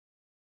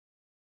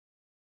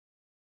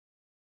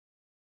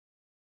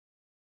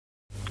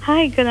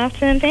Hi, good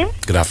afternoon, Tim.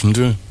 Good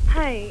afternoon.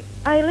 Hi,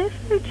 I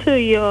listened to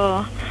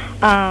your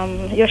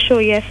show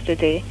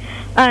yesterday,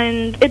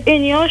 and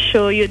in your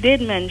show you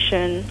did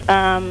mention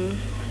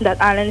that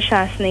Alan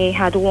Chasney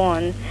had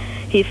won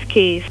his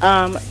case.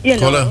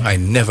 Caller, I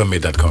never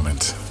made that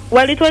comment.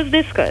 Well, it was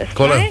discussed,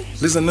 Caller, right?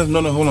 listen, no,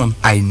 hold on.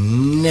 I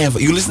never...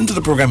 You listened to the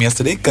program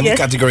yesterday? Can you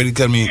categorically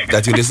tell me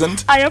that you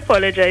listened? I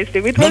apologize,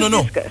 Tim. It was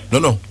discussed.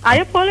 No. I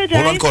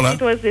apologize. Hold on, caller.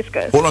 It was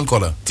discussed. Hold on,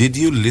 caller. Did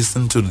you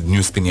listen to the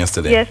Newsspin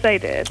yesterday? Yes, I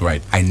did.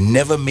 Right. I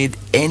never made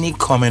any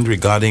comment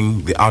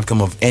regarding the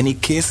outcome of any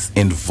case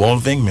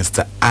involving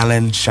Mr.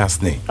 Alan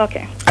Chasney.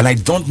 Okay. And I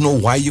don't know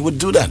why you would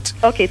do that.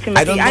 Okay,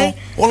 Timothy. I don't know.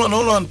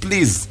 Hold on,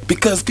 please.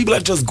 Because people are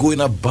just going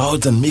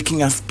about and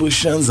making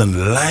aspersions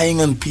and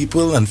lying on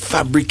people and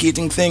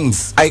fabricating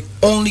things. I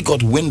only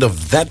got wind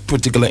of that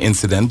particular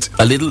incident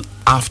a little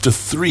after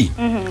 3,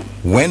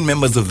 when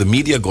members of the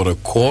media got a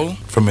call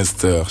from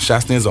Mr.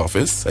 Chasney's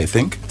office, I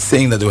think,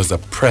 saying that there was a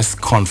press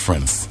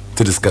conference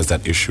to discuss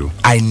that issue.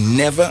 I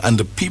never, and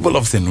the people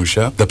of St.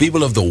 Lucia, the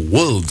people of the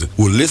world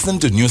who listen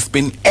to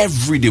Newsspin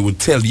every day would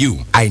tell you,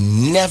 I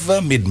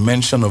never made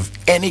mention of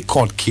any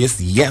court case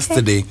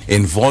yesterday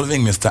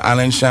involving Mr.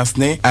 Alan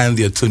Chasney and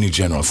the Attorney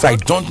General. So I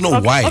don't know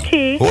why.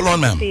 Okay. Hold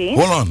on, ma'am.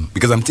 Hold on,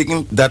 because I'm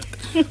taking that's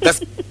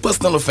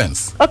personal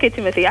offense. Okay,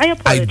 Timothy, I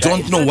apologize. I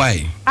don't know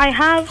why.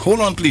 Hold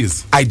on,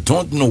 please. I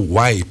don't know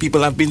why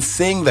people have been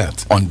saying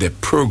that on their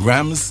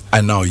programs,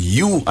 and now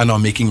you are now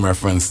making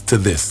reference to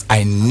this.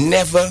 I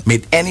never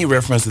made any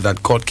reference to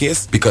that court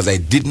case because I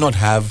did not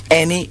have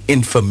any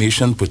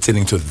information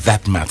pertaining to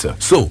that matter.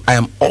 So I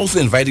am also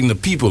inviting the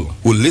people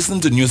who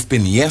listened to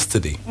Newsspin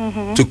yesterday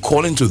to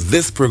call into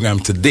this program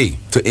today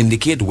to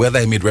indicate whether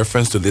I made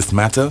reference to this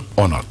matter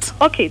or not.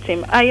 Okay,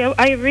 Tim.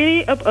 I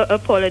really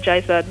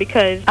apologize for that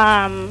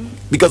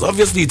because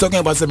obviously you're talking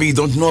about something you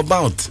don't know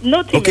about.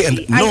 No, Timothy, okay,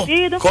 and no, I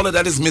did. Caller,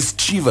 that is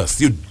mischievous.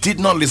 You did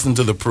not listen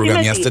to the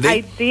program Timothy, yesterday.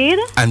 I did.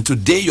 And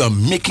today you are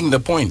making the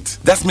point.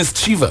 That's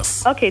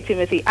mischievous. Okay,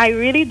 Timothy, I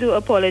really do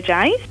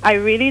apologize. I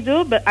really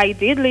do, but I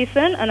did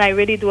listen, and I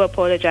really do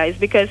apologize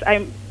because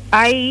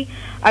I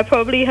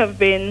probably have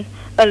been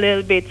a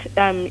little bit,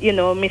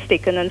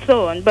 mistaken and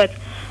so on. But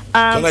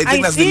Caller, I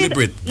think that's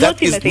deliberate.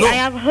 Timothy, I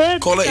have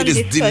heard. Caller, it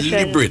is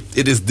deliberate.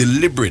 It is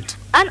deliberate.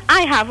 And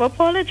I have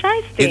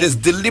apologized. It is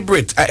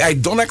deliberate. I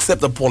don't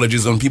accept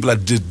apologies when people are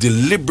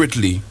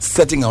deliberately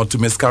setting out to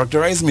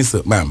mischaracterize me,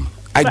 sir, ma'am.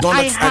 I don't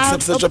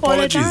accept such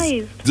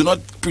apologies. Do not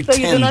pretend.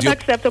 So you do not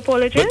accept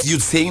apologies? But you're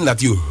saying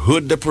that you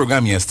heard the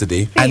program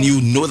yesterday and you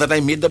know that I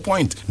made the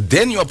point.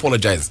 Then you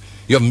apologize.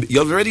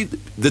 You're already,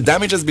 the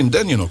damage has been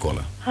done,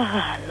 caller.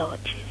 Ah, Lord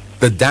Jesus.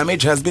 The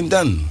damage has been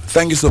done.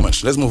 Thank you so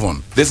much. Let's move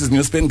on. This is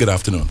Newsspin. Good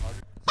afternoon.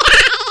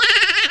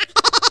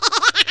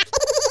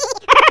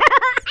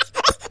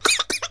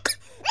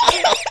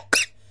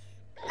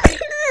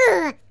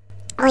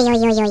 Oi,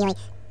 oi, oi.